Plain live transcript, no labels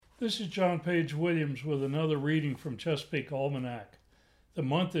This is John Page Williams with another reading from Chesapeake Almanac. The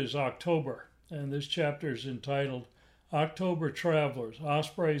month is October, and this chapter is entitled October Travelers,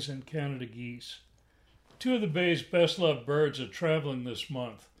 Ospreys and Canada Geese. Two of the bay's best-loved birds are traveling this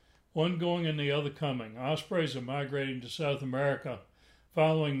month, one going and the other coming. Ospreys are migrating to South America,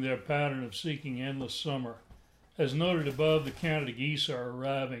 following their pattern of seeking endless summer. As noted above, the Canada geese are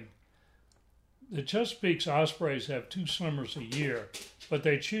arriving. The Chesapeake's ospreys have 2 summers a year, but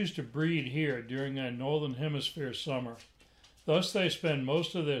they choose to breed here during a northern hemisphere summer. Thus they spend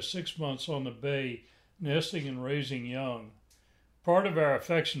most of their 6 months on the bay nesting and raising young. Part of our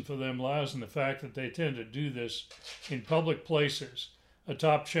affection for them lies in the fact that they tend to do this in public places,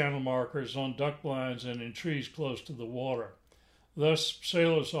 atop channel markers, on duck blinds, and in trees close to the water. Thus,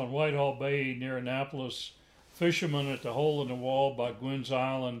 sailors on Whitehall Bay near Annapolis, fishermen at the Hole in the Wall by Gwynn's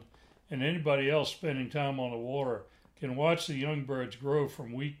Island, and anybody else spending time on the water can watch the young birds grow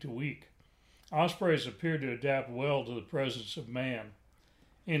from week to week. Ospreys appear to adapt well to the presence of man.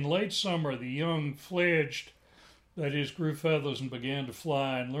 In late summer, the young fledged, that is, grew feathers and began to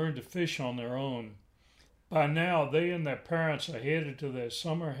fly and learned to fish on their own. By now, they and their parents are headed to their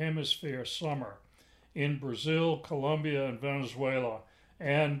summer hemisphere summer in Brazil, Colombia, and Venezuela,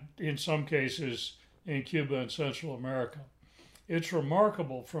 and in some cases in Cuba and Central America. It's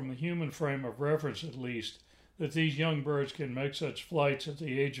remarkable, from the human frame of reference at least, that these young birds can make such flights at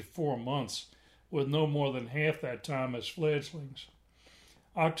the age of 4 months, with no more than half that time as fledglings.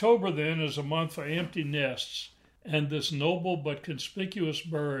 October, then, is a month for empty nests, and this noble but conspicuous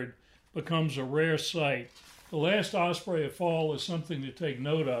bird becomes a rare sight. The last osprey of fall is something to take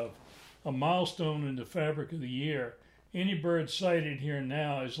note of, a milestone in the fabric of the year. Any bird sighted here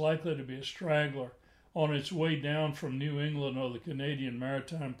now is likely to be a straggler on its way down from New England or the Canadian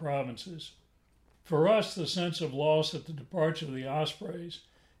Maritime Provinces. For us, the sense of loss at the departure of the ospreys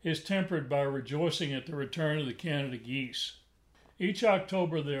is tempered by rejoicing at the return of the Canada geese. Each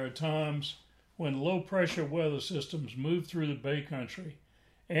October there are times when low-pressure weather systems move through the Bay Country.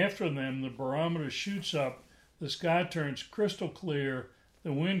 After them, the barometer shoots up, the sky turns crystal clear,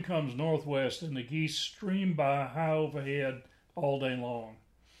 the wind comes northwest, and the geese stream by high overhead all day long.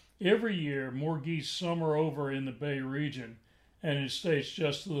 Every year, more geese summer over in the Bay region and in states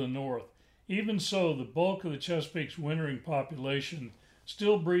just to the north. Even so, the bulk of the Chesapeake's wintering population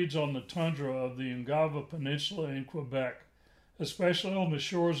still breeds on the tundra of the Ungava Peninsula in Quebec, especially on the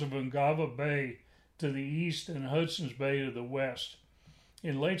shores of Ungava Bay to the east and Hudson's Bay to the west.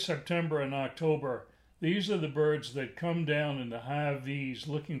 In late September and October, these are the birds that come down in the high V's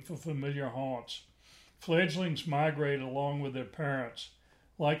looking for familiar haunts. Fledglings migrate along with their parents.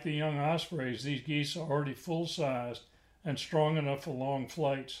 Like the young ospreys, these geese are already full-sized and strong enough for long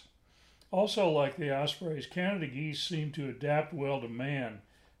flights. Also, like the ospreys, Canada geese seem to adapt well to man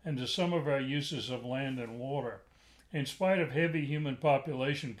and to some of our uses of land and water. In spite of heavy human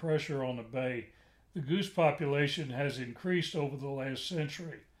population pressure on the bay, the goose population has increased over the last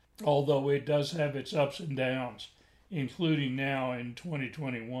century, although it does have its ups and downs, including now in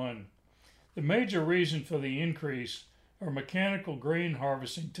 2021. The major reason for the increase are mechanical grain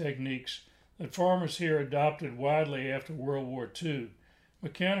harvesting techniques that farmers here adopted widely after World War II.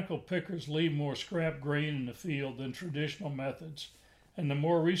 Mechanical pickers leave more scrap grain in the field than traditional methods, and the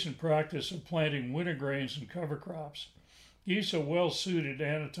more recent practice of planting winter grains and cover crops. Geese are well suited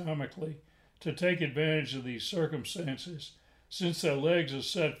anatomically to take advantage of these circumstances, since their legs are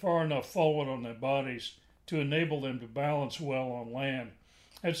set far enough forward on their bodies to enable them to balance well on land.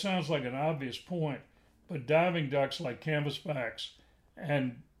 That sounds like an obvious point, but diving ducks like canvasbacks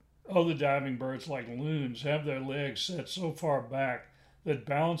and other diving birds like loons have their legs set so far back that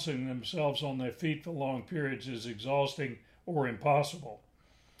balancing themselves on their feet for long periods is exhausting or impossible.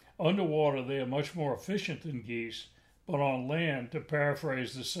 Underwater, they are much more efficient than geese, but on land, to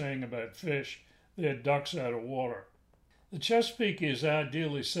paraphrase the saying about fish, they're ducks out of water. The Chesapeake is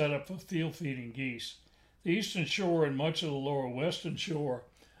ideally set up for field-feeding geese. The eastern shore and much of the lower western shore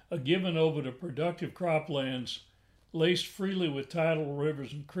are given over to productive croplands laced freely with tidal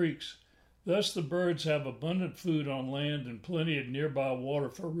rivers and creeks. Thus, the birds have abundant food on land and plenty of nearby water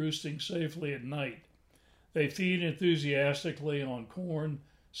for roosting safely at night. They feed enthusiastically on corn,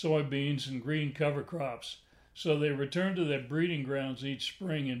 soybeans, and green cover crops, so they return to their breeding grounds each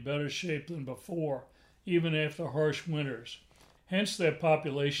spring in better shape than before, even after harsh winters. Hence their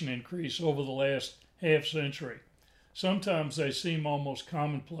population increase over the last half-century. Sometimes they seem almost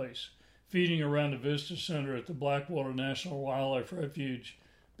commonplace, feeding around the visitor center at the Blackwater National Wildlife Refuge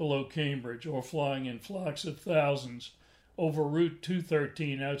below Cambridge, or flying in flocks of thousands over Route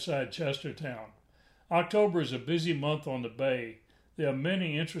 213 outside Chestertown. October is a busy month on the bay. There are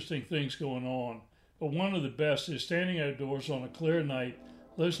many interesting things going on, but one of the best is standing outdoors on a clear night,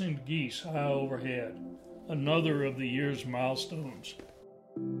 listening to geese high overhead, another of the year's milestones.